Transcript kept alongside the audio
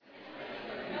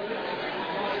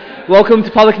Welcome to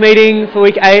public meeting for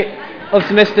week 8 of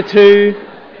semester 2.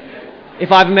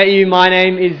 If I haven't met you, my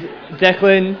name is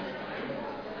Declan,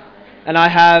 and I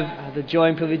have the joy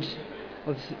and privilege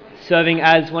of serving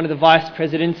as one of the vice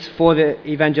presidents for the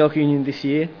Evangelical Union this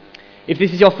year. If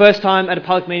this is your first time at a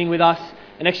public meeting with us,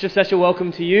 an extra special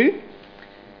welcome to you.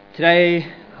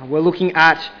 Today we're looking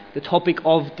at the topic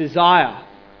of desire.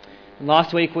 And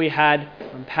last week we had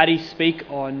Paddy speak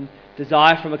on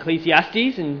desire from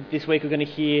Ecclesiastes, and this week we're going to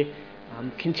hear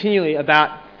continually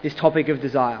about this topic of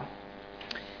desire.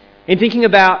 In thinking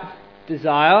about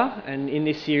desire, and in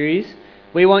this series,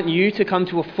 we want you to come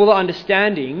to a fuller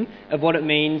understanding of what it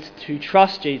means to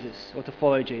trust Jesus or to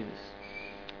follow Jesus.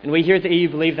 And we here at the EU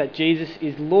believe that Jesus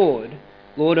is Lord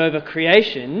over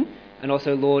creation and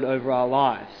also Lord over our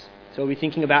lives. So we'll be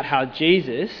thinking about how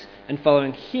Jesus and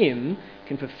following Him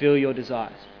can fulfill your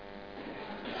desires.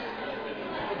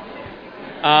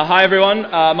 Hi everyone,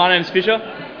 my name's Fisher,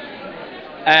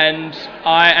 and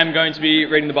I am going to be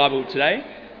reading the Bible today.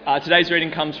 Today's reading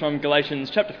comes from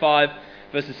Galatians chapter 5,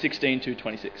 verses 16 to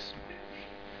 26.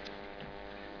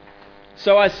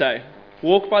 So I say,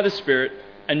 walk by the Spirit,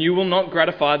 and you will not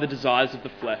gratify the desires of the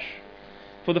flesh.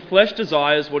 For the flesh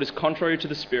desires what is contrary to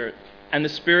the Spirit, and the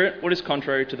Spirit what is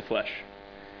contrary to the flesh.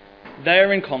 They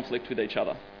are in conflict with each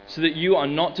other, so that you are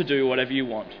not to do whatever you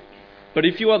want. But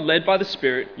if you are led by the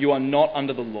Spirit, you are not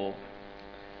under the law.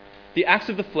 The acts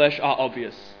of the flesh are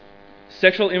obvious: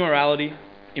 sexual immorality,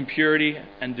 impurity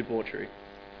and debauchery,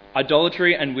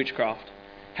 idolatry and witchcraft,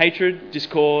 hatred,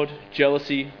 discord,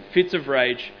 jealousy, fits of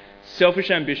rage,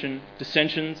 selfish ambition,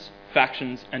 dissensions,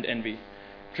 factions and envy,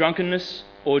 drunkenness,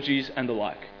 orgies and the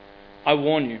like. I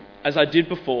warn you, as I did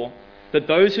before, that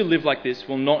those who live like this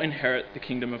will not inherit the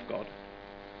kingdom of God.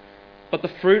 But the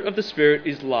fruit of the Spirit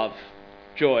is love,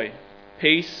 joy,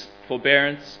 peace,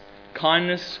 forbearance,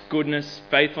 kindness, goodness,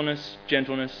 faithfulness,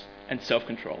 gentleness, and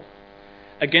self-control.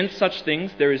 Against such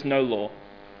things there is no law.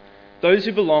 Those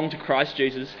who belong to Christ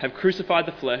Jesus have crucified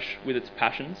the flesh with its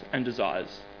passions and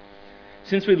desires.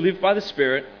 Since we live by the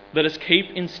Spirit, let us keep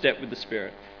in step with the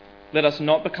Spirit. Let us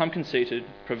not become conceited,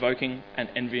 provoking, and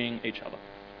envying each other.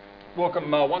 Welcome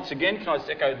once again. Can I just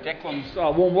echo Declan's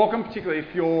warm welcome, particularly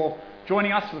if you're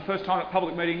joining us for the first time at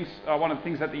public meetings. One of the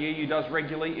things that the EU does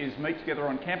regularly is meet together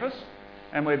on campus,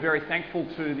 and we're very thankful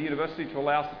to the university to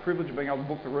allow us the privilege of being able to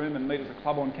book the room and meet as a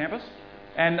club on campus.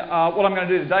 And what I'm going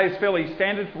to do today is fairly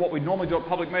standard for what we normally do at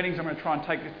public meetings. I'm going to try and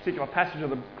take a particular passage of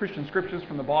the Christian scriptures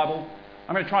from the Bible.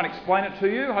 I'm going to try and explain it to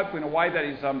you, hopefully in a way that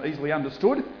is easily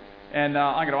understood. And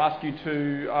I'm going to ask you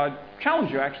to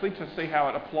challenge you actually to see how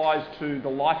it applies to the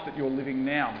life that you're living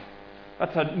now.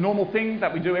 That's a normal thing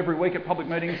that we do every week at public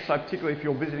meetings, so particularly if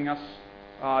you're visiting us,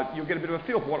 you'll get a bit of a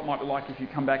feel for what it might be like if you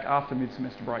come back after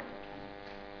mid-semester break.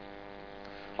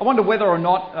 I wonder whether or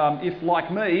not, if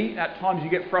like me, at times you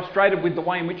get frustrated with the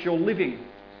way in which you're living.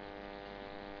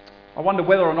 I wonder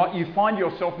whether or not you find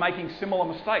yourself making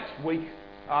similar mistakes week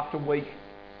after week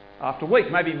after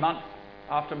week, maybe month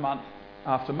after month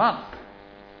after month.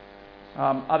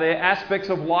 Are there aspects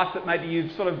of life that maybe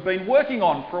you've sort of been working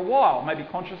on for a while, maybe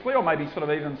consciously or maybe sort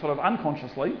of even sort of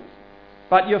unconsciously,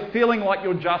 but you're feeling like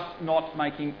you're just not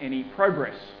making any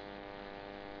progress?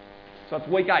 So it's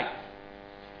week 8.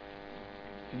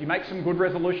 Did you make some good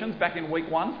resolutions back in week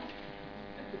 1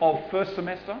 of first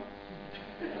semester?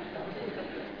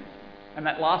 And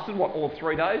that lasted, all of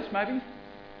 3 days maybe?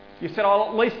 You said, I'll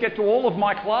at least get to all of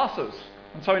my classes.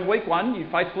 And so in week 1, you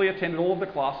faithfully attended all of the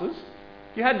classes.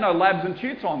 You had no labs and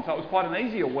tutes on, so it was quite an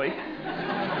easier week.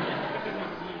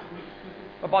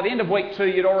 But by the end of week 2,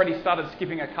 you'd already started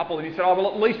skipping a couple, and you said, I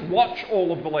will at least watch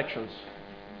all of the lectures.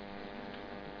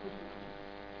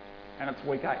 And it's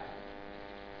week 8.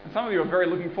 And some of you are very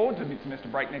looking forward to mid-semester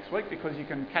break next week because you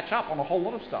can catch up on a whole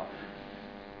lot of stuff.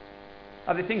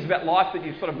 Are there things about life that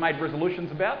you've sort of made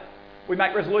resolutions about? We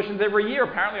make resolutions every year,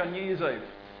 apparently, on New Year's Eve.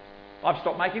 I've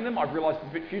stopped making them. I've realised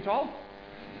it's a bit futile.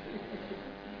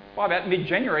 By about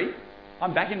mid-January,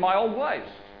 I'm back in my old ways.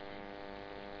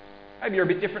 Maybe you're a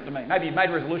bit different to me. Maybe you've made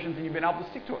resolutions and you've been able to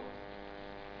stick to it.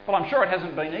 But I'm sure it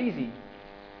hasn't been easy.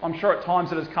 I'm sure at times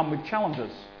it has come with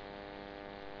challenges.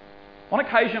 On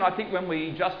occasion, I think when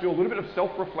we just do a little bit of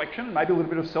self-reflection, maybe a little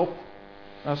bit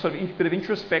of bit of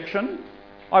introspection,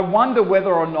 I wonder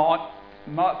whether or not,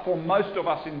 for most of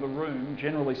us in the room,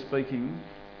 generally speaking,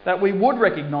 that we would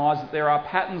recognise that there are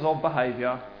patterns of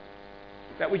behaviour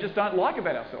that we just don't like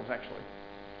about ourselves, actually.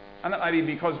 And that may be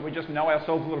because we just know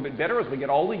ourselves a little bit better as we get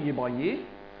older, year by year.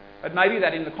 It may be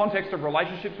that in the context of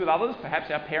relationships with others, perhaps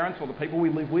our parents or the people we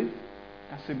live with,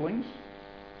 our siblings,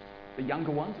 the younger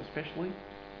ones especially,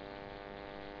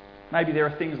 maybe there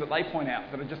are things that they point out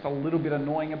that are just a little bit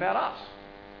annoying about us.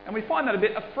 And we find that a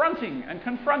bit affronting and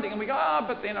confronting, and we go,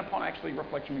 but then upon actually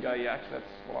reflection we go, yeah, actually that's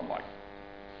what I'm like.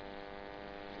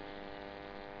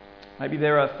 Maybe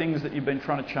there are things that you've been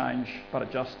trying to change, but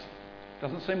it just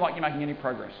doesn't seem like you're making any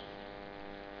progress.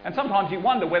 And sometimes you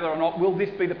wonder whether or not will this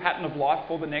be the pattern of life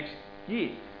for the next year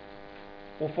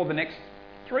or for the next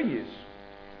 3 years.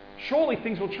 Surely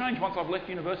things will change once I've left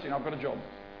university and I've got a job.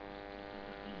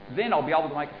 Then I'll be able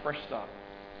to make a fresh start.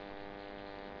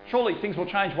 Surely things will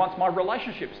change once my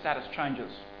relationship status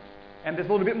changes and there's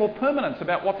a little bit more permanence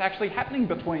about what's actually happening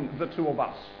between the two of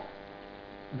us.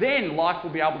 Then life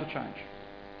will be able to change.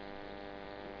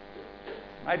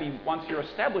 Maybe once you're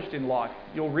established in life,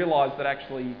 you'll realise that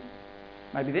actually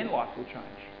maybe then life will change.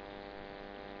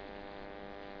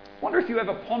 Wonder if you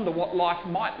ever ponder what life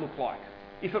might look like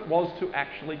if it was to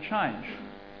actually change.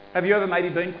 Have you ever maybe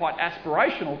been quite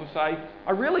aspirational to say,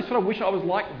 I really sort of wish I was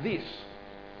like this?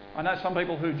 I know some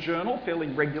people who journal fairly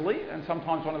regularly, and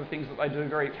sometimes one of the things that they do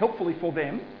very helpfully for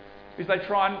them is they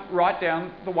try and write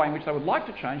down the way in which they would like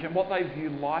to change and what they view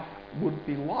life would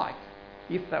be like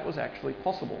if that was actually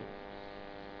possible.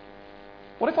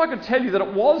 What if I could tell you that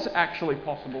it was actually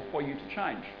possible for you to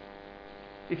change?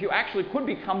 If you actually could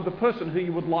become the person who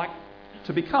you would like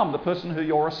to become, the person who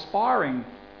you're aspiring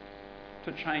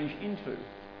to change into.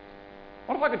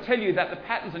 What if I could tell you that the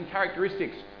patterns and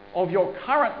characteristics of your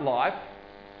current life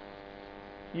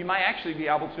you may actually be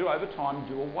able to, over time,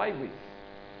 do away with?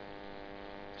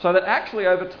 So that actually,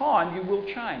 over time, you will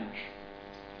change.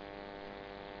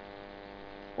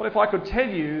 What if I could tell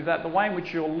you that the way in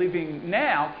which you're living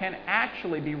now can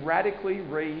actually be radically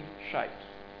reshaped?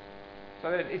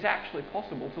 So that it's actually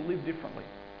possible to live differently.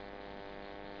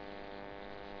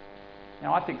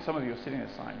 Now, I think some of you are sitting there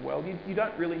saying, well, you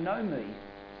don't really know me.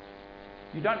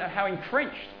 You don't know how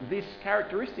entrenched this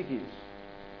characteristic is.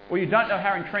 Or you don't know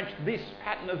how entrenched this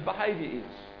pattern of behaviour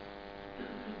is.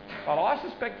 But I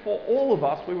suspect for all of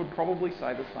us, we would probably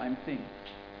say the same thing.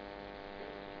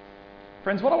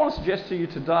 Friends, what I want to suggest to you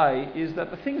today is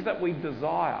that the things that we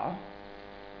desire,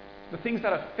 the things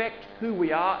that affect who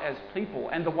we are as people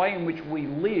and the way in which we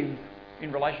live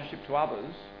in relationship to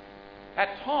others,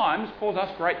 at times cause us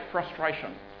great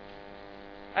frustration.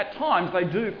 At times they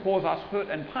do cause us hurt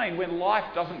and pain when life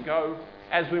doesn't go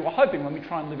as we were hoping when we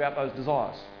try and live out those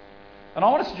desires. And I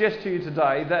want to suggest to you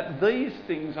today that these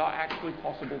things are actually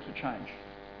possible to change.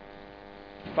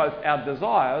 Both our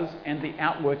desires and the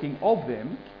outworking of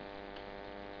them.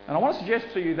 And I want to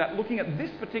suggest to you that looking at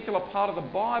this particular part of the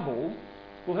Bible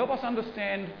will help us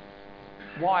understand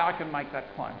why I can make that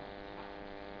claim.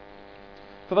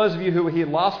 For those of you who were here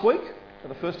last week, for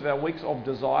the first of our weeks of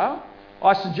desire,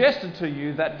 I suggested to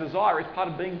you that desire is part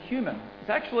of being human. It's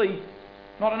actually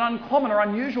not an uncommon or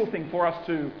unusual thing for us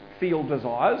to feel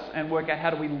desires and work out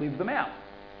how do we live them out.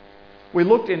 We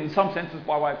looked in some senses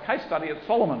by way of case study at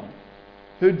Solomon,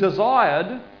 who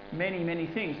desired many, many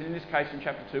things. And in this case, in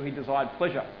chapter 2, he desired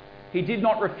pleasure. He did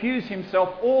not refuse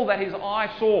himself all that his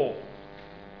eye saw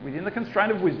within the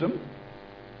constraint of wisdom,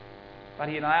 but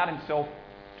he allowed himself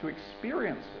to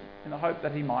experience it in the hope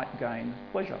that he might gain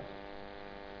pleasure.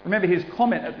 Remember his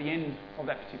comment at the end of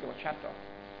that particular chapter.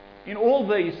 In all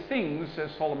these things,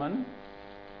 says Solomon,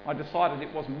 I decided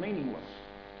it was meaningless,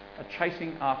 a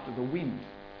chasing after the wind.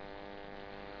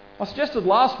 I suggested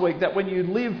last week that when you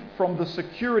live from the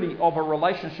security of a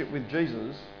relationship with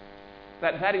Jesus,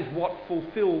 that is what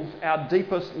fulfills our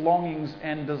deepest longings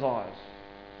and desires.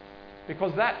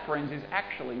 Because that, friends, is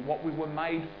actually what we were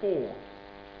made for,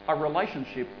 a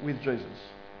relationship with Jesus.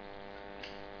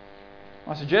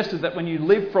 I suggested that when you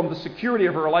live from the security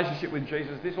of a relationship with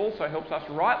Jesus, this also helps us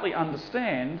rightly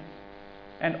understand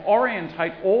and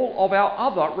orientate all of our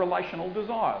other relational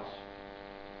desires.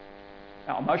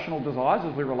 Our emotional desires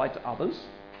as we relate to others,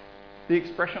 the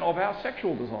expression of our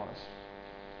sexual desires.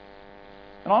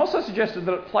 And I also suggested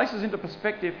that it places into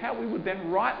perspective how we would then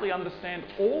rightly understand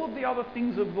all of the other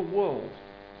things of the world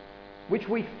which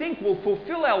we think will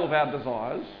fulfill all of our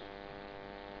desires,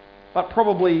 but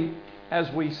probably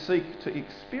as we seek to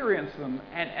experience them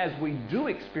and as we do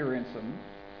experience them,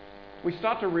 we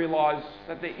start to realise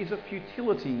that there is a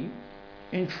futility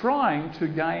in trying to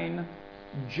gain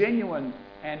genuine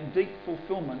and deep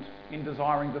fulfilment in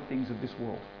desiring the things of this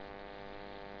world.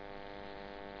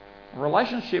 A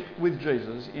relationship with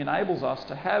Jesus enables us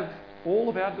to have all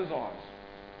of our desires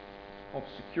of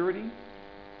security,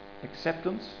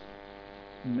 acceptance,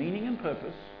 meaning and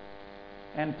purpose,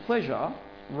 and pleasure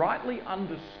rightly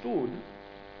understood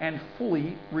and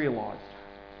fully realised.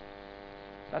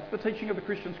 That's the teaching of the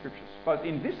Christian Scriptures, both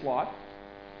in this life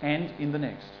and in the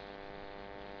next.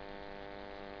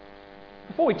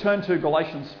 Before we turn to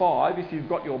Galatians 5, if you've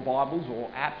got your Bibles or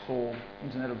apps or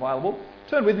internet available,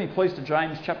 turn with me please to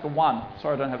James chapter 1.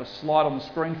 Sorry I don't have a slide on the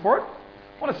screen for it.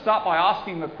 I want to start by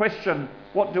asking the question,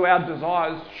 what do our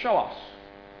desires show us?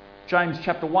 James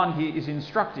chapter 1 here is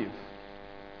instructive.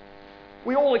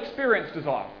 We all experience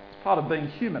desire. It's part of being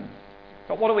human.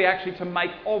 But what are we actually to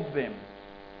make of them?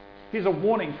 Here's a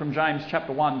warning from James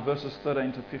chapter 1 verses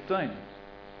 13 to 15.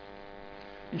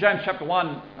 In James chapter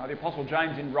 1, the Apostle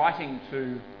James, in writing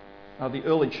to the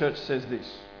early church, says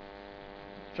this.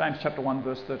 James chapter 1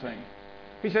 verse 13.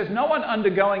 He says, "No one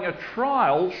undergoing a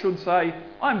trial should say,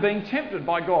 'I'm being tempted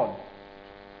by God.'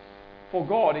 For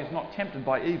God is not tempted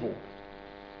by evil,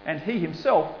 and he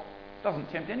himself doesn't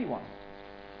tempt anyone.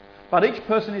 But each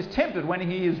person is tempted when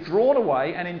he is drawn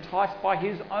away and enticed by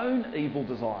his own evil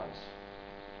desires.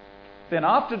 Then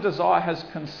after desire has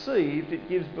conceived, it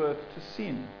gives birth to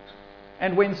sin.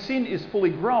 And when sin is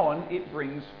fully grown, it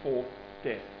brings forth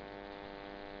death."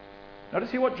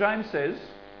 Notice here what James says,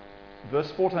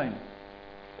 verse 14.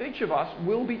 Each of us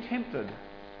will be tempted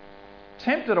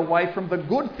away from the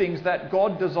good things that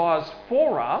God desires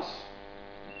for us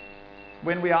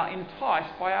when we are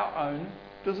enticed by our own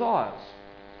desires.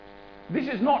 This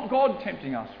is not God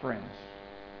tempting us, friends.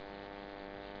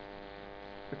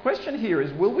 The question here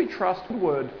is, will we trust the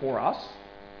word for us,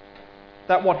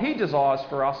 that what he desires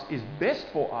for us is best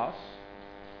for us,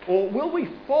 or will we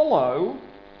follow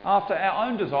after our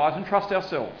own desires and trust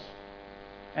ourselves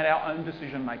and our own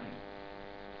decision making?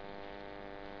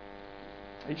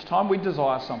 Each time we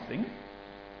desire something,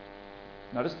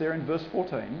 notice there in verse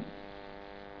 14,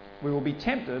 we will be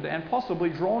tempted and possibly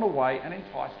drawn away and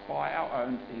enticed by our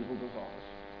own evil desires.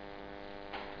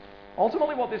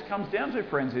 Ultimately, what this comes down to,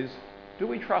 friends, is do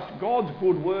we trust God's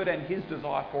good word and his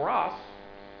desire for us,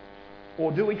 or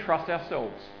do we trust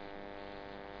ourselves?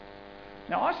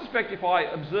 Now, I suspect if I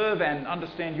observe and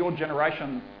understand your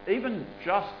generation, even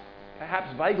just perhaps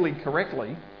vaguely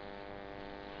correctly,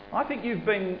 I think you've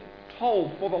been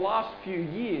told for the last few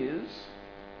years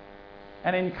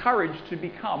and encouraged to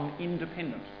become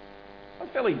independent. A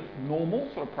fairly normal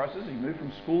sort of process. You move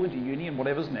from school into uni and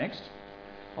whatever's next.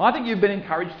 I think you've been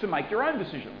encouraged to make your own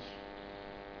decisions,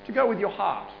 to go with your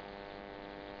heart,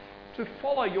 to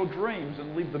follow your dreams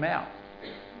and live them out,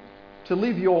 to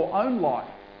live your own life,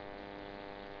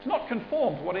 to not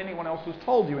conform to what anyone else has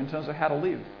told you in terms of how to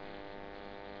live,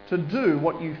 to do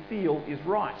what you feel is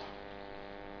right,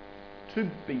 to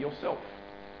be yourself.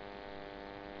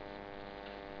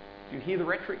 Do you hear the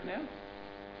rhetoric now?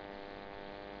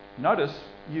 Notice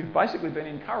you've basically been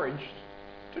encouraged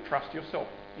to trust yourself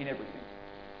in everything.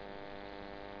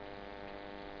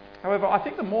 However, I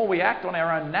think the more we act on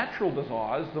our own natural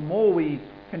desires, the more we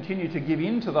continue to give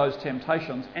in to those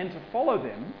temptations and to follow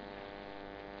them,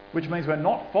 which means we're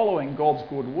not following God's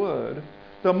good word,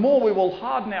 the more we will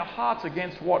harden our hearts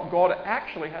against what God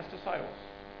actually has to say to us.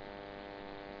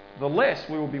 The less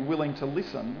we will be willing to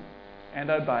listen and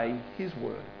obey his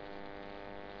word.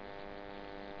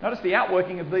 Notice the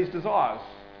outworking of these desires,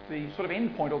 the sort of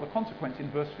end point or the consequence in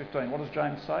verse 15. What does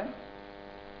James say?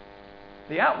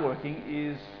 The outworking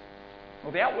is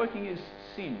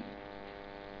sin.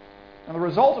 And the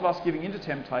result of us giving into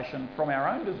temptation from our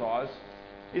own desires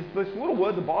is this little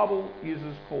word the Bible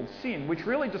uses called sin, which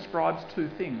really describes two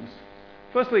things.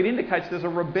 Firstly, it indicates there's a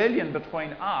rebellion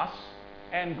between us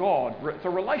and God. It's a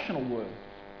relational word.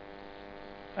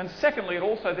 And secondly, it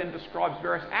also then describes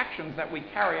various actions that we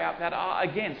carry out that are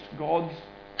against God's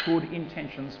good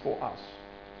intentions for us.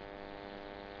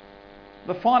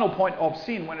 The final point of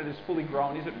sin, when it is fully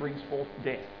grown, is it brings forth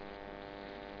death.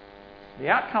 The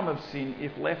outcome of sin,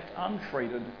 if left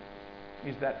untreated,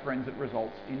 is that, friends, it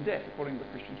results in death, according to the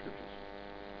Christian Scriptures.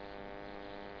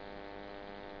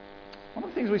 One of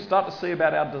the things we start to see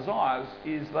about our desires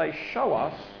is they show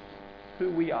us who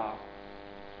we are.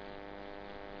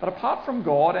 But apart from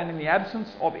God and in the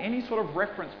absence of any sort of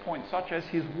reference point such as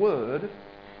his word,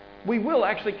 we will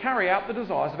actually carry out the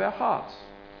desires of our hearts,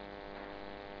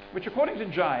 which according to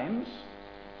James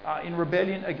are in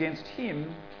rebellion against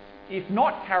him, if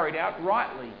not carried out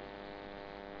rightly.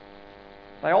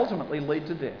 They ultimately lead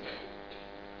to death,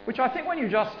 which I think when you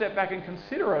just step back and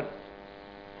consider it,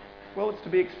 well, it's to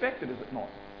be expected, is it not?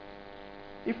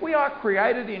 If we are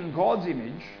created in God's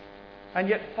image and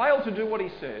yet fail to do what he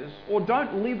says, or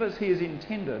don't live as he has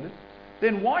intended,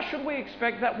 then why should we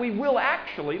expect that we will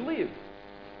actually live?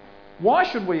 Why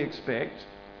should we expect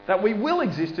that we will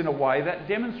exist in a way that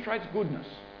demonstrates goodness,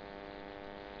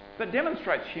 that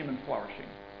demonstrates human flourishing,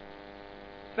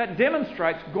 that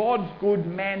demonstrates God's good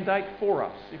mandate for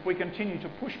us if we continue to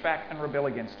push back and rebel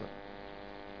against it?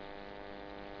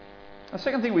 The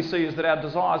second thing we see is that our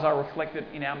desires are reflected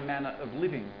in our manner of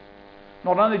living.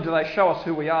 Not only do they show us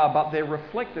who we are, but they're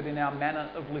reflected in our manner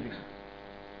of living.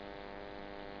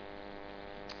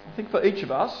 I think for each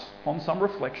of us, on some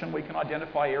reflection, we can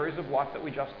identify areas of life that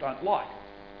we just don't like.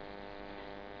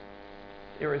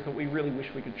 Areas that we really wish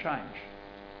we could change.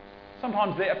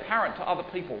 Sometimes they're apparent to other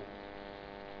people.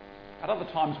 At other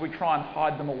times we try and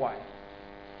hide them away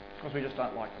because we just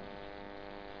don't like them.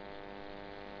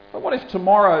 But what if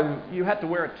tomorrow you had to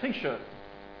wear a t-shirt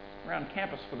around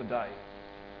campus for the day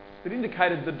that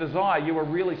indicated the desire you were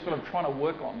really sort of trying to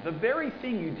work on, the very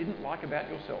thing you didn't like about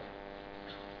yourself?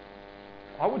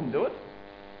 I wouldn't do it.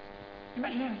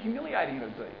 Imagine how humiliating it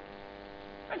would be.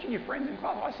 Imagine your friends in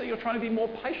class. I see you're trying to be more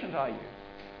patient, are you?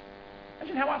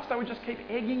 Imagine how much they would just keep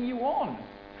egging you on,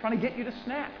 trying to get you to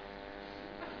snap.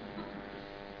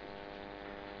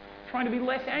 Trying to be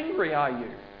less angry, are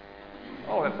you?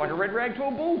 Oh, that's like a red rag to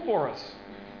a bull for us.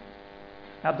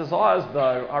 Our desires,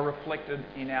 though, are reflected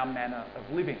in our manner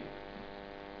of living.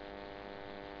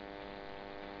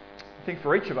 I think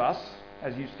for each of us,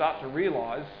 as you start to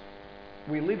realise,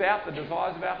 we live out the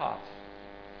desires of our hearts.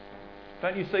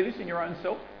 Don't you see this in your own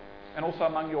self and also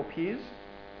among your peers?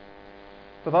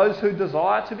 For those who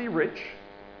desire to be rich,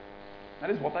 that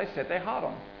is what they set their heart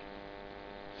on.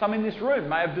 Some in this room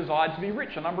may have desired to be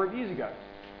rich a number of years ago,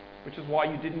 which is why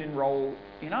you didn't enrol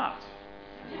in arts.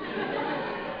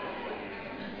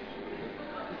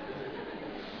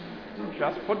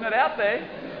 Just putting it out there.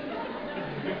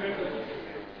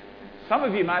 Some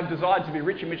of you may have desired to be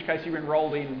rich, in which case you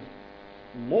enrolled in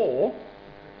law.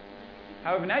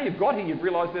 However, now you've got here, you've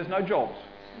realised there's no jobs.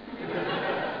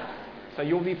 So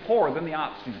you'll be poorer than the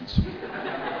art students.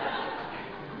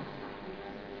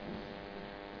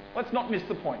 Let's not miss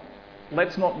the point.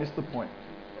 Let's not miss the point.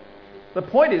 The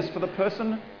point is, for the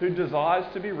person who desires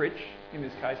to be rich, in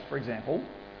this case, for example,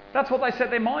 that's what they set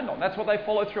their mind on. That's what they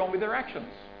follow through on with their actions.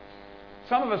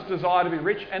 Some of us desire to be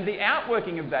rich, and the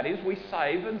outworking of that is we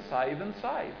save and save and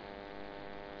save.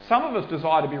 Some of us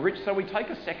desire to be rich, so we take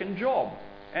a second job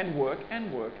and work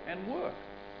and work and work.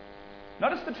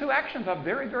 Notice the two actions are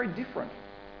very, very different,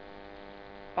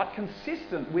 but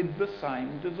consistent with the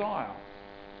same desire.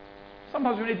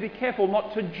 Sometimes we need to be careful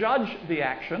not to judge the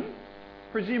action,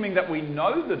 presuming that we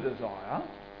know the desire.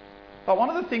 But one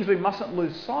of the things we mustn't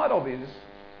lose sight of is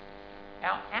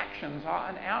our actions are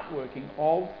an outworking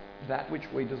of that which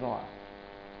we desire.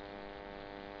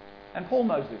 And Paul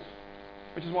knows this,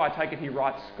 which is why I take it he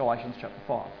writes Galatians chapter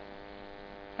 5.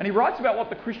 And he writes about what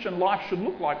the Christian life should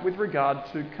look like with regard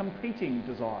to competing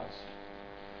desires.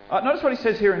 Notice what he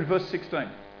says here in verse 16.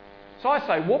 So I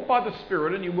say, walk by the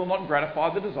Spirit and you will not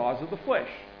gratify the desires of the flesh.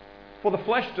 For the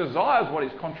flesh desires what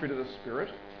is contrary to the Spirit,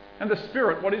 and the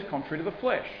Spirit what is contrary to the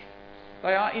flesh.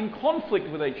 They are in conflict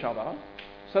with each other,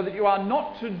 so that you are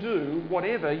not to do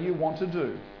whatever you want to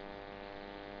do.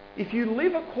 If you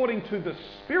live according to the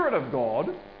Spirit of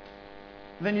God,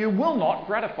 then you will not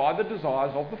gratify the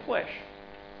desires of the flesh.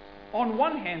 On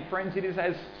one hand, friends, it is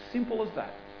as simple as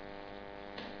that.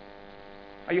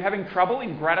 Are you having trouble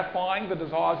in gratifying the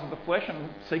desires of the flesh and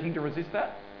seeking to resist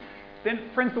that? Then,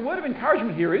 friends, the word of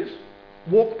encouragement here is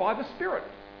walk by the Spirit.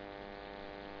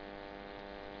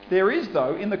 There is,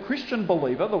 though, in the Christian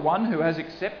believer, the one who has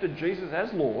accepted Jesus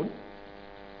as Lord,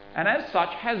 and as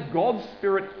such has God's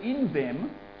Spirit in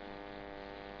them,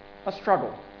 a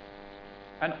struggle,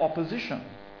 an opposition.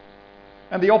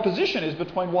 And the opposition is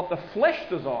between what the flesh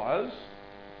desires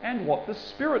and what the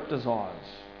Spirit desires.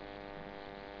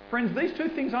 Friends, these two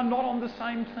things are not on the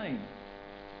same team.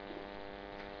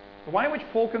 The way in which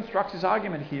Paul constructs his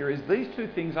argument here is these two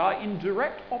things are in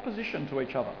direct opposition to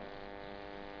each other.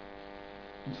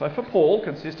 And so for Paul,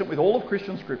 consistent with all of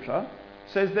Christian scripture,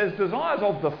 says there's desires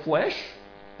of the flesh,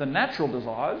 the natural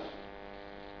desires,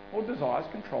 or desires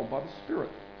controlled by the Spirit.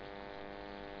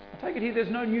 I take it here there's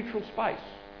no neutral space.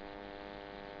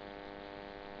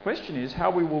 The question is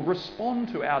how we will respond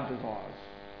to our desires.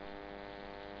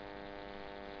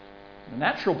 The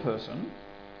natural person,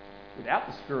 without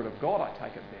the Spirit of God, I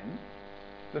take it then,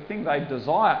 the thing they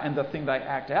desire and the thing they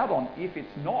act out on, if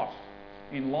it's not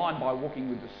in line by walking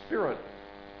with the Spirit,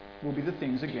 will be the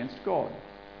things against God.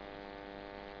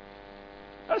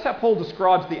 Notice how Paul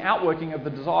describes the outworking of the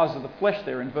desires of the flesh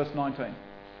there in verse 19.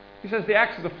 He says the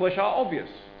acts of the flesh are obvious.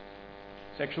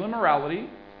 Sexual immorality,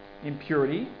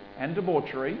 impurity and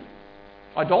debauchery,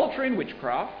 idolatry and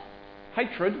witchcraft,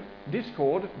 hatred,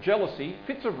 discord, jealousy,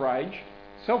 fits of rage,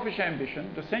 selfish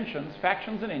ambition, dissensions,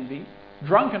 factions and envy,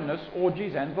 drunkenness,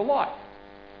 orgies and the like.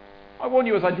 I warn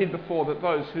you, as I did before, that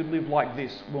those who live like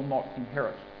this will not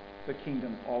inherit the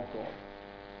kingdom of God.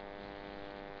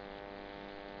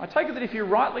 I take it that if you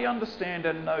rightly understand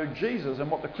and know Jesus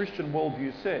and what the Christian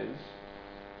worldview says,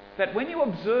 that when you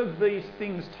observe these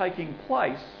things taking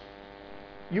place,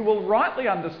 you will rightly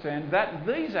understand that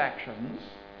these actions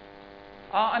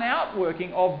are an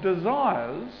outworking of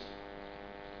desires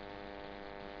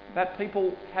that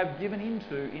people have given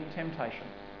into in temptation.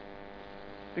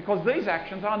 Because these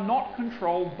actions are not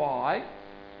controlled by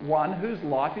one whose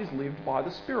life is lived by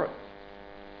the Spirit.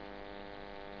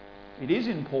 It is,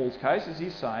 in Paul's case, as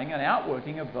he's saying, an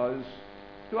outworking of those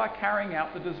who are carrying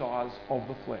out the desires of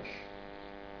the flesh.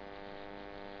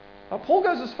 Now, Paul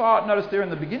goes as far, notice there in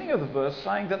the beginning of the verse,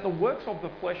 saying that the works of the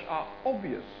flesh are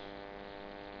obvious.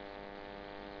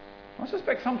 I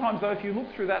suspect sometimes, though, if you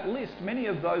look through that list, many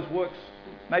of those works,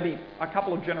 maybe a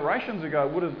couple of generations ago,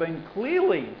 would have been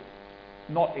clearly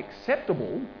not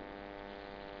acceptable.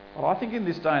 But I think in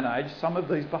this day and age, some of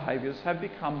these behaviours have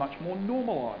become much more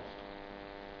normalised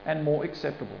and more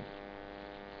acceptable.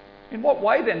 In what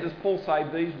way then does Paul say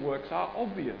these works are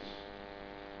obvious?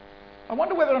 I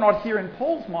wonder whether or not here in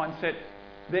Paul's mindset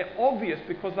they're obvious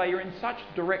because they are in such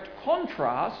direct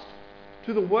contrast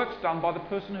to the works done by the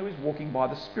person who is walking by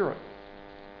the Spirit.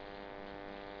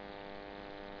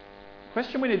 The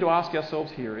question we need to ask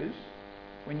ourselves here is,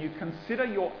 when you consider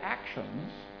your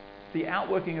actions, the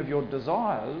outworking of your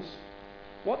desires,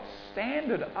 what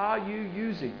standard are you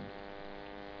using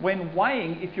when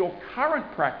weighing if your current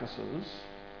practices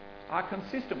are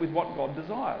consistent with what God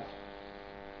desires?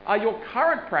 Are your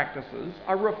current practices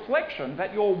a reflection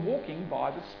that you're walking by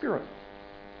the Spirit?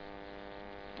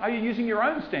 Are you using your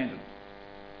own standard?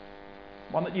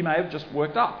 One that you may have just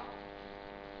worked up.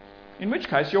 In which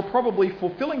case, you're probably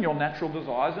fulfilling your natural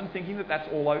desires and thinking that that's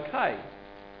all okay.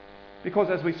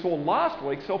 Because as we saw last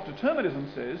week,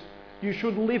 self-determinism says you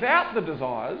should live out the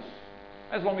desires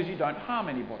as long as you don't harm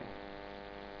anybody.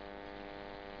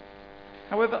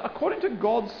 However, according to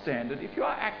God's standard, if you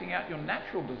are acting out your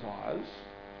natural desires,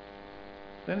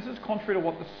 then this is contrary to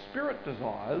what the Spirit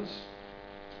desires,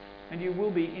 and you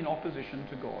will be in opposition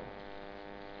to God.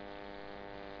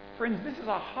 Friends, this is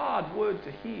a hard word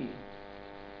to hear,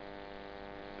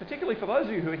 particularly for those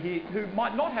of you who are here who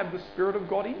might not have the Spirit of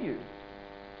God in you.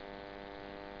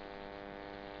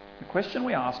 The question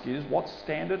we ask is, what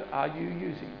standard are you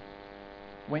using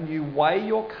when you weigh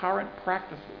your current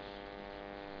practices?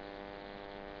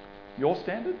 Your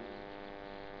standard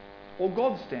or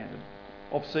God's standard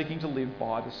of seeking to live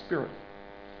by the Spirit?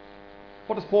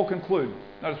 What does Paul conclude?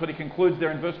 Notice what he concludes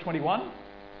there in verse 21.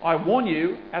 I warn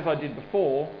you, as I did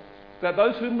before, that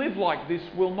those who live like this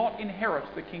will not inherit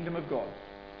the kingdom of God.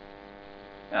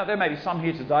 Now, there may be some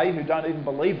here today who don't even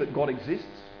believe that God exists,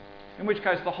 in which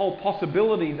case the whole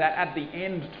possibility that at the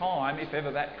end time, if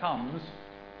ever that comes,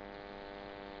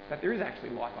 that there is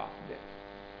actually life after death.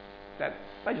 That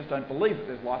they just don't believe that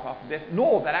there's life after death,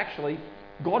 nor that actually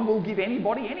God will give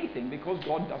anybody anything because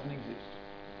God doesn't exist.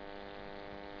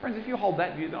 Friends, if you hold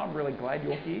that view, then I'm really glad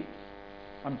you're here.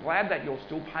 I'm glad that you're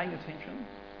still paying attention.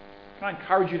 Can I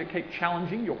encourage you to keep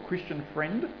challenging your Christian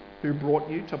friend who brought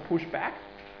you to push back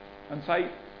and say,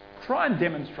 try and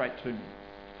demonstrate to me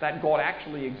that God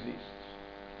actually exists,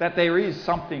 that there is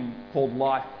something called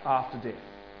life after death.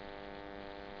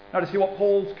 Notice here what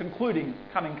Paul's concluding,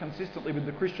 coming consistently with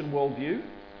the Christian worldview.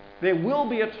 There will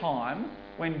be a time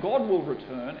when God will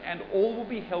return and all will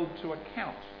be held to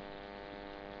account.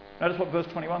 Notice what verse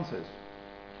 21 says.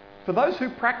 For those who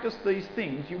practice these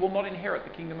things, you will not inherit the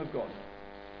kingdom of God.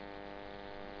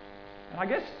 And I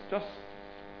guess just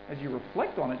as you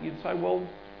reflect on it, you'd say, well,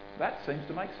 that seems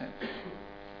to make sense.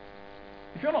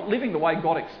 If you're not living the way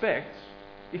God expects,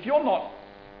 if you're not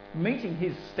meeting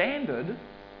his standard,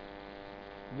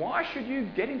 why should you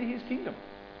get into his kingdom?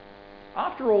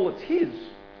 After all, it's his.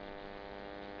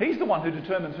 He's the one who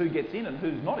determines who gets in and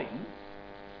who's not in.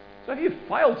 So if you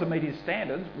fail to meet his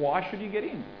standards, why should you get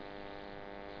in?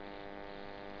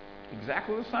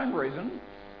 Exactly the same reason,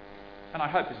 and I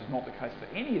hope this is not the case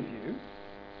for any of you,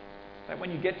 that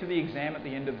when you get to the exam at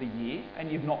the end of the year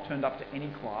and you've not turned up to any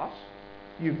class,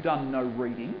 you've done no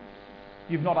reading,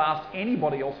 you've not asked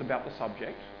anybody else about the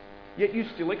subject, yet you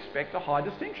still expect a high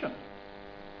distinction.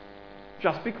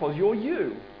 Just because you're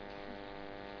you.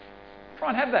 Try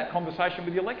and have that conversation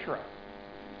with your lecturer.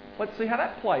 Let's see how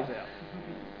that plays out.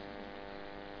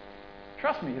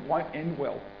 Trust me, it won't end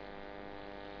well.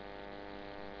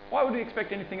 Why would we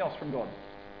expect anything else from God?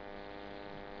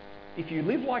 If you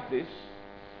live like this,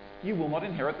 you will not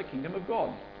inherit the kingdom of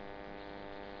God.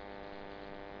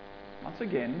 Once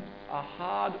again, a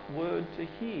hard word to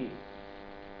hear,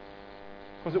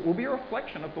 because it will be a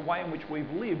reflection of the way in which we've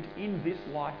lived in this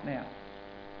life now.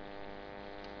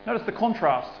 Notice the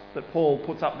contrast that Paul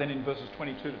puts up then in verses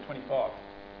 22 to 25.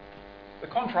 the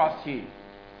contrast here.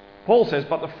 Paul says,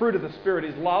 but the fruit of the Spirit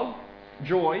is love,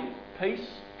 joy, peace,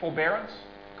 forbearance,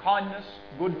 kindness,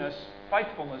 goodness,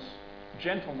 faithfulness,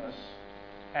 gentleness,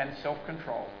 and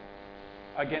self-control.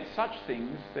 Against such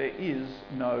things there is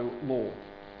no law.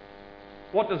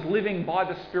 What does living by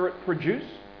the Spirit produce?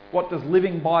 What does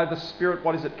living by the Spirit,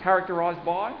 what is it characterised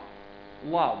by?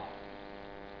 Love,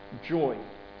 joy,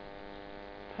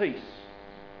 peace,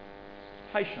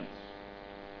 patience,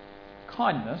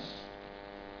 kindness,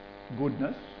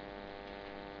 goodness,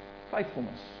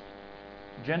 faithfulness,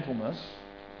 gentleness,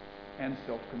 and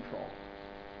self-control.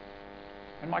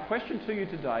 And my question to you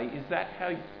today, is that how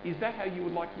you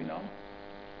would like to be known?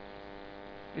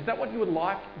 Is that what you would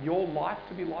like your life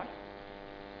to be like?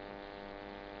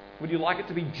 Would you like it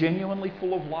to be genuinely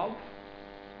full of love?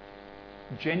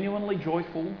 Genuinely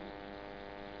joyful?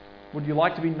 Would you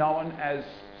like to be known as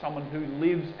someone who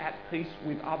lives at peace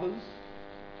with others?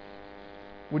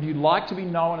 Would you like to be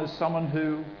known as someone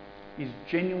who is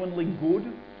genuinely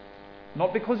good?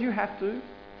 Not because you have to,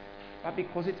 but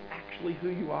because it's actually who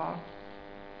you are.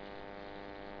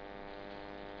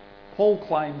 Paul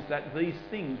claims that these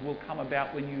things will come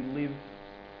about when you live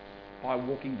by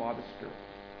walking by the Spirit.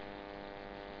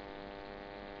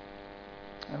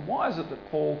 And why is it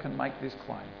that Paul can make this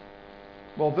claim?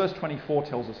 Well, verse 24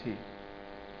 tells us here.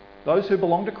 Those who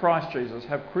belong to Christ Jesus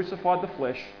have crucified the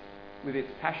flesh with its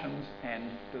passions and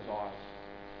desires.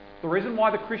 The reason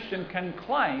why the Christian can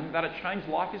claim that a changed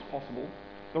life is possible,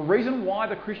 the reason why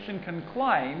the Christian can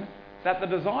claim that the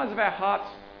desires of our hearts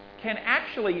can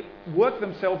actually work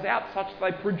themselves out such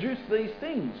they produce these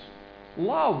things: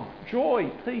 love,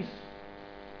 joy, peace.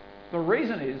 The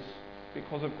reason is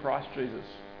because of Christ Jesus.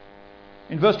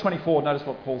 In verse 24, notice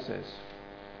what Paul says.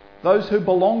 Those who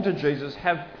belong to Jesus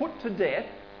have put to death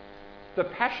the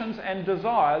passions and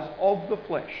desires of the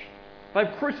flesh.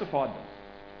 They've crucified them.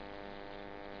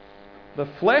 The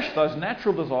flesh, those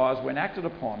natural desires, when acted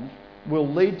upon, will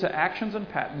lead to actions and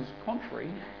patterns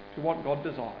contrary to what God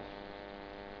desires.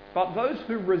 But those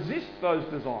who resist those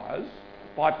desires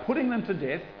by putting them to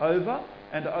death over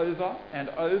and over and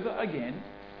over again,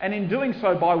 and in doing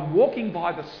so by walking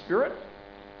by the Spirit,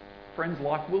 friends,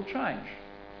 life will change.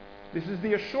 This is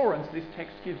the assurance this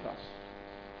text gives us.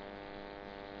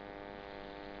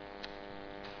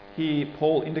 Here,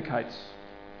 Paul indicates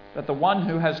that the one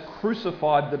who has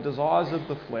crucified the desires of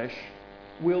the flesh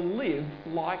will live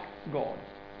like God.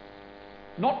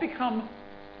 Not become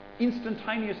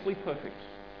instantaneously perfect.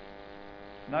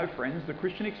 No, friends, the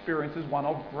Christian experience is one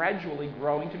of gradually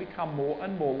growing to become more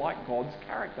and more like God's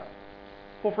character.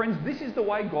 For friends, this is the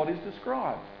way God is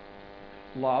described.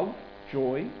 Love,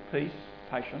 joy, peace,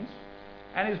 patience.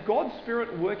 And is God's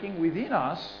Spirit working within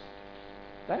us,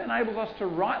 that enables us to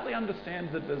rightly understand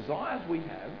the desires we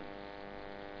have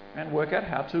and work out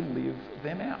how to live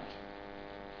them out.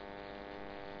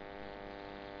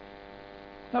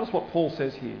 Notice what Paul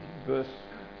says here, verse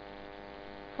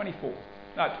 23.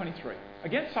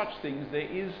 Against such things there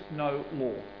is no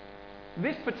law.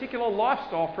 This particular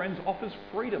lifestyle, friends, offers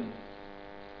freedom.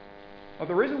 Well,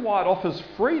 the reason why it offers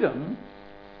freedom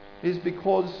is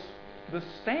because the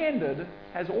standard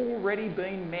has already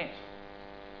been met.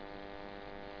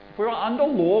 If we were under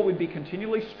law, we'd be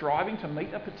continually striving to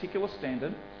meet a particular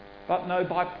standard. But no,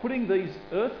 by putting these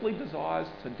earthly desires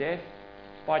to death,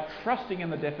 by trusting in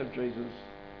the death of Jesus,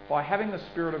 by having the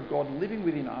Spirit of God living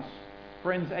within us,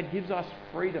 friends, it gives us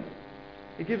freedom.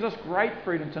 It gives us great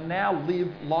freedom to now live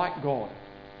like God.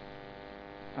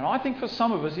 And I think for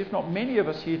some of us, if not many of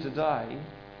us here today,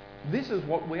 this is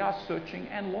what we are searching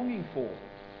and longing for.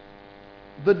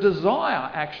 The desire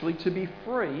actually to be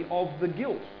free of the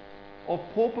guilt of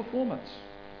poor performance,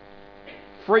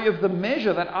 free of the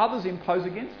measure that others impose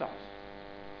against us,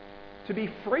 to be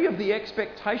free of the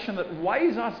expectation that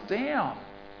weighs us down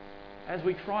as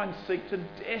we try and seek to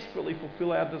desperately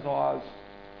fulfill our desires,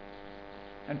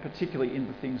 and particularly in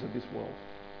the things of this world.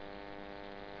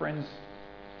 Friends,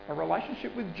 a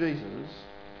relationship with Jesus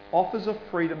offers a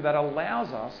freedom that allows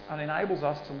us and enables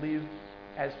us to live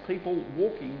as people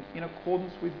walking in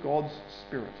accordance with God's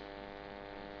Spirit.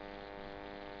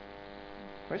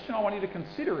 The question I want you to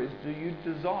consider is, do you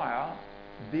desire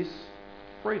this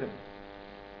freedom?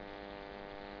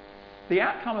 The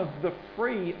outcome of the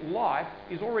free life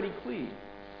is already clear.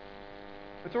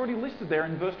 It's already listed there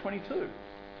in verse 22.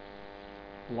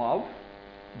 Love,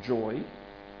 joy,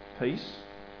 peace,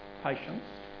 patience,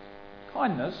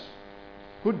 kindness,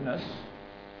 goodness,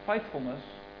 faithfulness,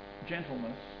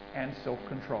 gentleness, and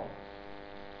self-control.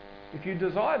 If you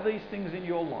desire these things in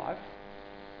your life,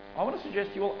 I want to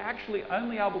suggest you will actually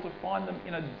only able to find them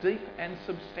in a deep and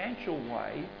substantial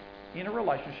way in a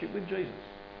relationship with Jesus.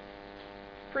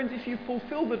 Friends, if you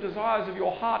fulfill the desires of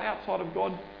your heart outside of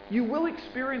God, you will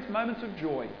experience moments of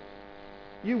joy.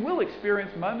 You will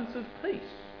experience moments of peace.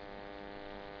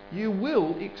 You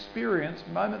will experience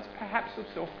moments perhaps of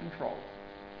self-control.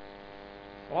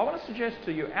 Well, I want to suggest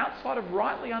to you, outside of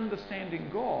rightly understanding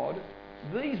God,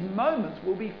 these moments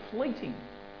will be fleeting.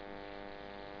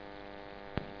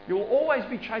 You will always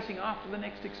be chasing after the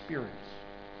next experience.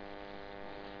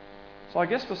 So I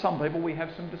guess for some people we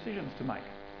have some decisions to make.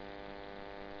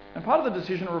 And part of the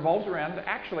decision revolves around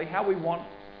actually how we want,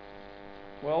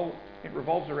 well, it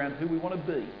revolves around who we want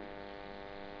to be.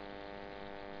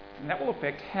 And that will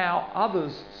affect how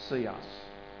others see us.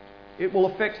 It will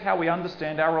affect how we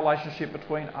understand our relationship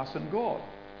between us and God.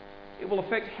 It will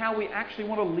affect how we actually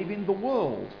want to live in the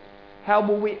world. How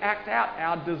will we act out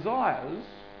our desires,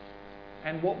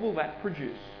 and what will that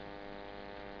produce?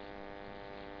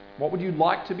 What would you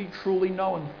like to be truly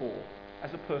known for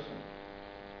as a person?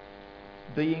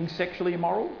 Being sexually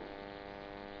immoral?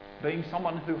 Being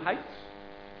someone who hates?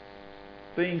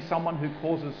 Being someone who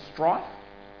causes strife?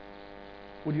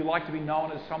 Would you like to be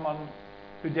known as someone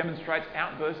who demonstrates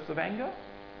outbursts of anger?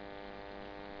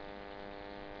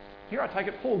 Here I take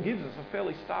it Paul gives us a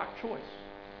fairly stark choice.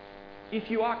 If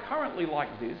you are currently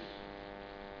like this,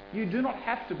 you do not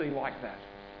have to be like that.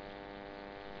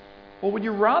 Or would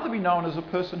you rather be known as a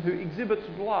person who exhibits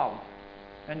love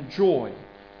and joy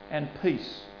and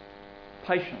peace,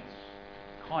 patience,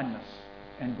 kindness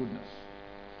and goodness?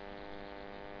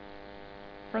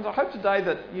 Friends, I hope today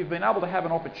that you've been able to have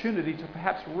an opportunity to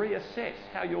perhaps reassess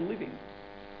how you're living,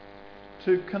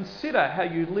 to consider how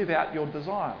you live out your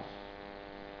desires.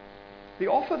 The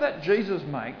offer that Jesus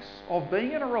makes of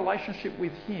being in a relationship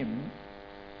with Him,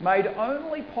 made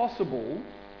only possible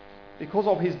because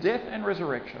of His death and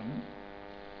resurrection,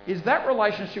 is that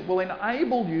relationship will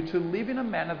enable you to live in a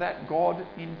manner that God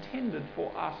intended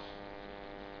for us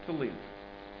to live.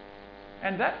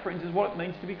 And that, friends, is what it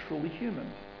means to be truly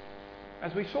human.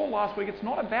 As we saw last week, it's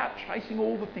not about chasing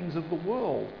all the things of the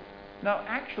world. No,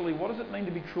 actually, what does it mean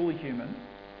to be truly human?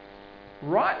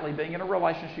 Rightly being in a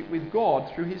relationship with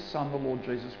God through His Son, the Lord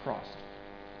Jesus Christ.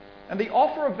 And the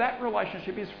offer of that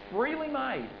relationship is freely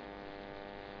made.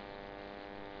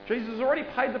 Jesus has already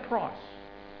paid the price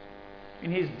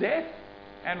in His death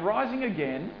and rising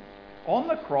again on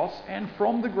the cross and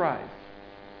from the grave.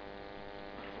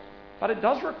 But it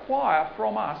does require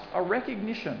from us a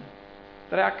recognition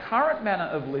that our current manner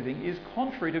of living is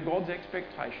contrary to God's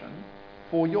expectation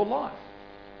for your life.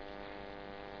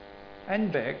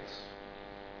 And Bex,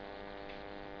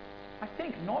 I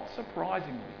think not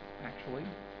surprisingly, actually,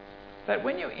 that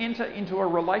when you enter into a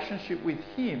relationship with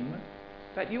Him,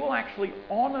 that you will actually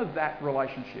honour that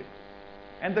relationship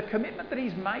and the commitment that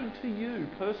He's made to you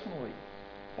personally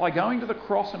by going to the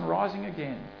cross and rising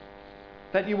again,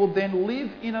 that you will then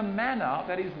live in a manner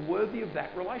that is worthy of that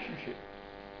relationship.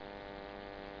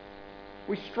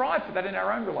 We strive for that in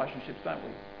our own relationships, don't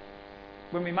we?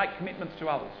 When we make commitments to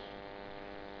others.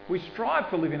 We strive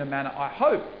to live in a manner, I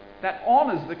hope, that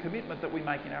honours the commitment that we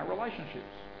make in our relationships.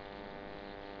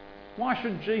 Why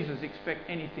should Jesus expect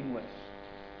anything less?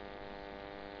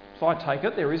 So I take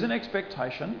it there is an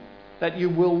expectation that you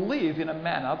will live in a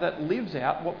manner that lives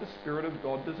out what the Spirit of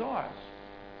God desires.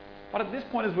 But at this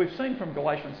point, as we've seen from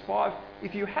Galatians 5,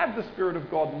 if you have the Spirit of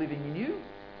God living in you,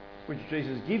 which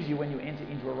Jesus gives you when you enter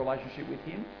into a relationship with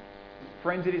Him,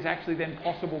 friends, it is actually then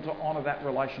possible to honour that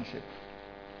relationship.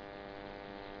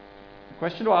 The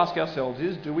question to ask ourselves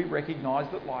is, do we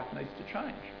recognise that life needs to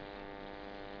change?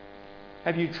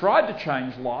 Have you tried to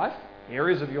change life,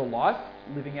 areas of your life,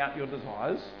 living out your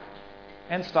desires,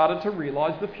 and started to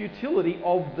realise the futility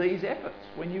of these efforts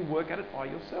when you work at it by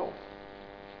yourself?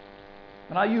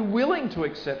 And are you willing to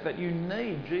accept that you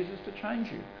need Jesus to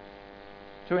change you,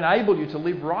 to enable you to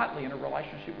live rightly in a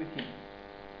relationship with Him?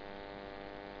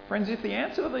 Friends, if the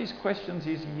answer to these questions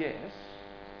is yes,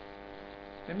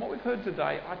 then what we've heard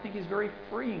today, I think, is very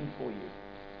freeing for you.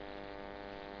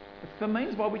 It's the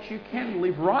means by which you can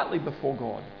live rightly before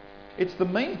God. It's the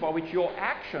means by which your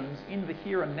actions in the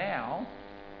here and now,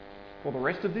 for the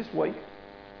rest of this week,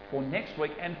 for next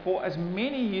week, and for as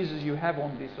many years as you have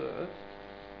on this earth,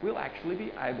 will actually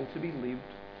be able to be lived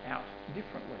out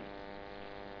differently.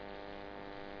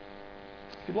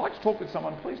 If you'd like to talk with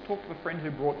someone, please talk to the friend who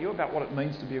brought you about what it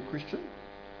means to be a Christian.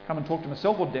 Come and talk to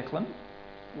myself or Declan.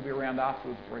 We'll be around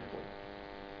afterwards briefly.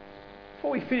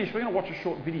 Before we finish, we're going to watch a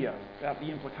short video about the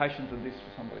implications of this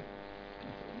for somebody.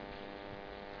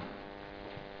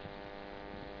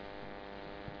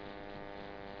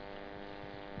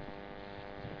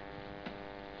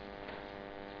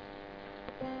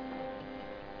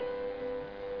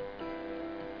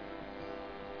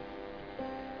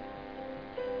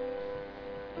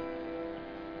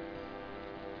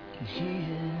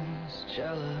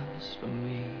 jealous for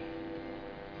me.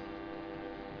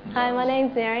 Hi, my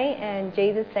name's Mary and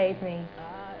Jesus saved me.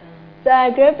 So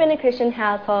I grew up in a Christian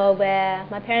household where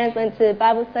my parents went to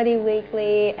Bible study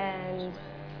weekly, and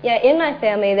in my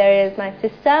family there is my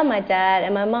sister, my dad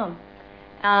and my mum.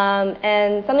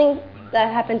 And something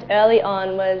that happened early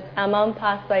on was our mum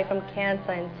passed away from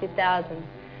cancer in 2000.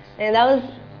 And that was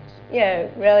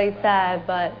really sad,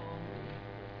 but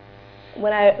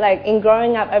when in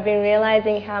growing up, I've been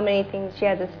realizing how many things she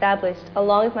has established,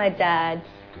 along with my dad,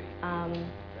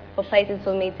 for places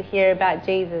for me to hear about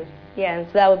Jesus. And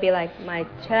so that would be like my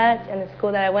church and the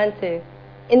school that I went to.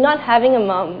 In not having a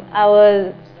mum, I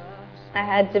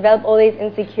had developed all these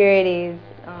insecurities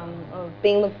of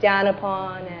being looked down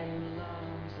upon, and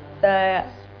so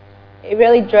it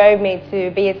really drove me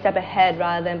to be a step ahead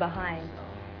rather than behind.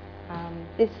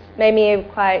 This made me a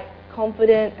quite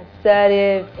confident,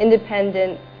 assertive,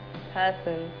 independent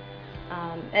person,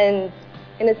 and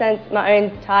in a sense my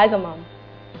own tiger mum.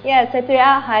 So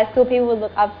throughout high school people would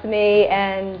look up to me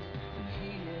and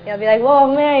they'll be like,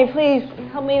 "Whoa, Mary, please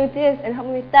help me with this and help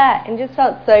me with that," and it just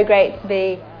felt so great to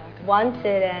be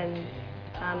wanted and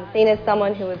seen as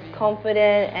someone who was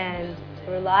confident and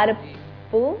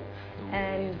reliable.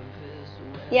 And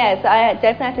so I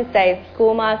definitely have to say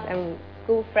school marks and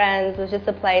school friends was just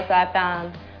a place where I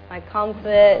found my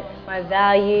comfort, my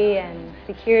value and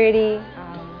security.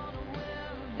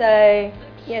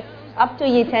 Up to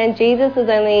year 10, Jesus was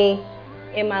only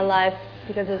in my life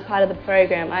because it was part of the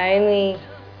program. I only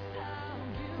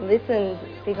listened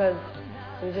because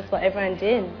it was just what everyone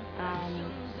did.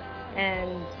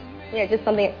 Just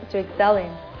something to excel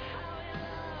in.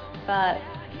 But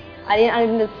I didn't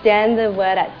understand the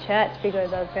word at church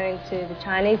because I was going to the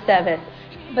Chinese service.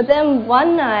 But then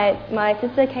one night, my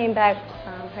sister came back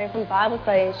home from Bible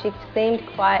study and she seemed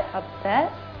quite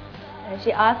upset. And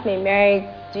she asked me, "Mary,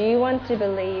 do you want to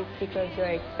believe because you're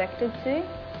expected to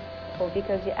or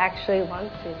because you actually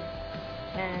want to?"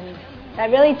 And that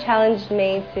really challenged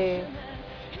me to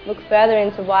look further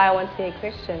into why I wanted to be a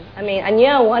Christian. I mean, I knew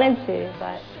I wanted to,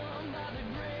 but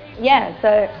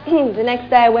so the next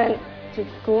day I went to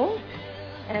school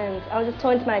and I was just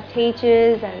talking to my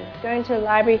teachers and going to the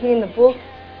library, reading the book,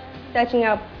 searching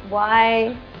up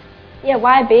why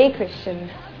be a Christian.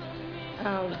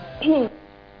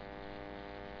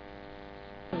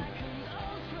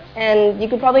 And you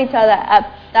could probably tell that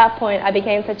at that point I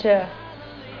became such a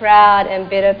proud and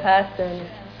bitter person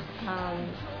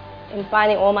in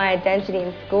finding all my identity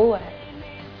in schoolwork.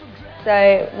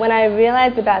 So when I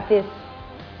realized about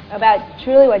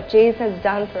truly what Jesus has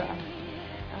done for us,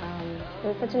 it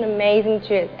was such an amazing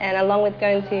truth. And along with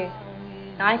going to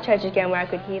night church again where I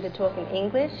could hear the talk in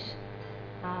English,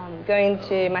 going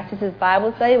to my sister's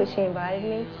Bible study which she invited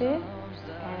me to,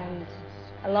 and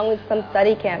along with some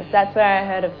study camps, that's where I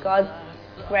heard of God's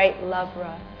great love for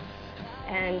us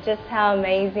and just how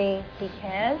amazing He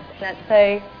cares. And that's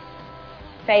so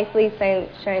faithfully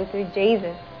shown through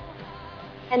Jesus.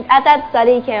 And at that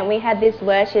study camp we had this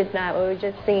worship night where we were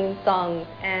just singing songs,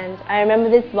 and I remember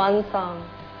this one song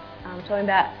talking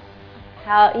about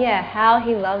how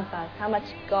He loves us, how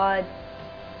much God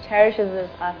cherishes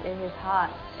us in His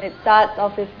heart. It starts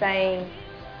off with saying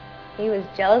He was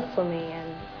jealous for me,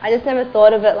 and I just never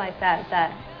thought of it like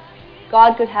that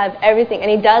God could have everything,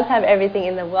 and He does have everything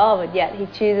in the world, but yet He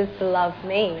chooses to love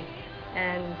me.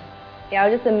 And I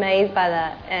was just amazed by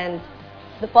that. And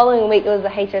the following week it was the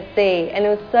HSC, and it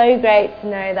was so great to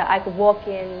know that I could walk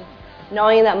in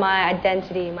knowing that my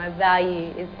identity, my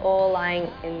value is all lying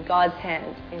in God's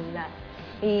hands, in that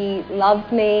He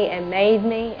loved me and made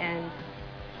me, and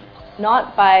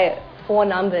not by 4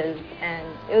 numbers. And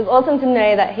it was awesome to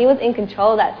know that He was in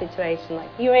control of that situation. Like,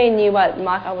 He already knew what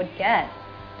mark I would get.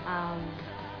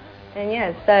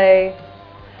 So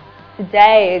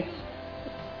today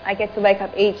I get to wake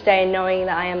up each day knowing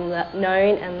that I am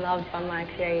known and loved by my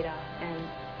Creator, and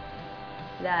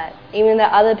that even though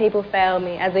other people fail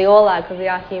me, as we all are because we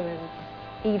are humans,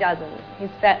 He doesn't.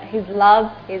 His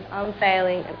love is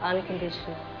unfailing and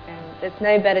unconditional, and there's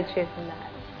no better truth than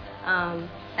that. And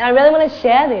I really want to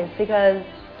share this because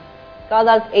God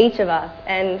loves each of us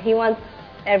and He wants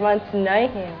everyone to know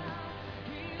Him.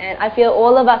 And I feel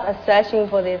all of us are searching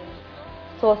for this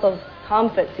source of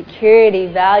comfort, security,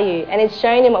 value, and it's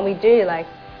shown in what we do, like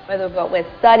whether we're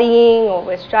studying or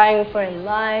we're striving for in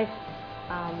life,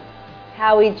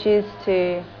 how we choose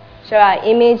to show our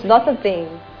image, lots of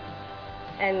things.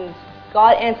 And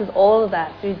God answers all of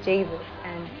that through Jesus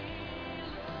and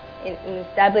in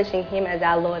establishing Him as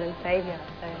our Lord and Saviour.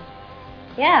 So,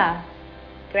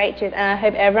 great truth. And I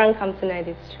hope everyone comes to know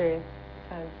this truth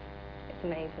because it's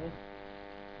amazing.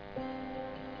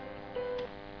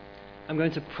 I'm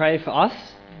going to pray for us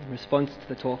in response to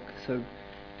the talk. So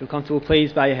if you're comfortable,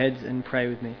 please bow your heads and pray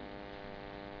with me.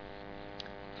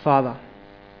 Father,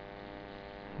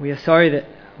 we are sorry that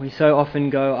we so often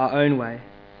go our own way,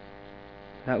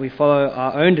 that we follow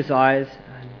our own desires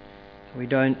and we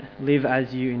don't live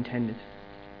as you intended.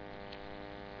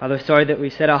 Father, we're sorry that we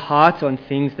set our hearts on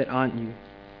things that aren't you.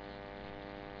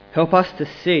 Help us to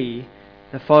see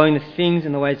that following the things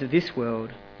and the ways of this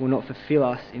world will not fulfill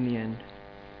us in the end.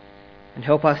 And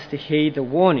help us to heed the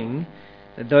warning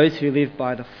that those who live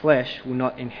by the flesh will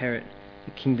not inherit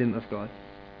the kingdom of God.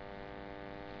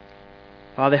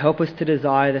 Father, help us to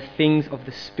desire the things of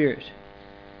the Spirit.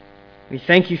 We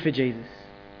thank you for Jesus,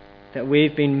 that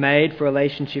we've been made for a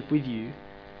relationship with you,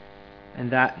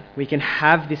 and that we can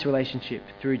have this relationship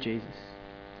through Jesus,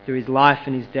 through his life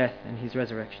and his death and his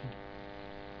resurrection.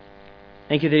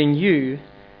 Thank you that in you,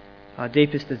 our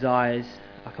deepest desires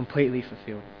are completely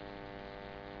fulfilled.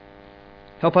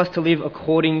 Help us to live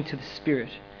according to the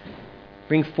Spirit.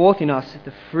 Bring forth in us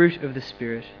the fruit of the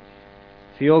Spirit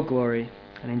for your glory,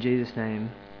 and in Jesus'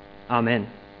 name, Amen.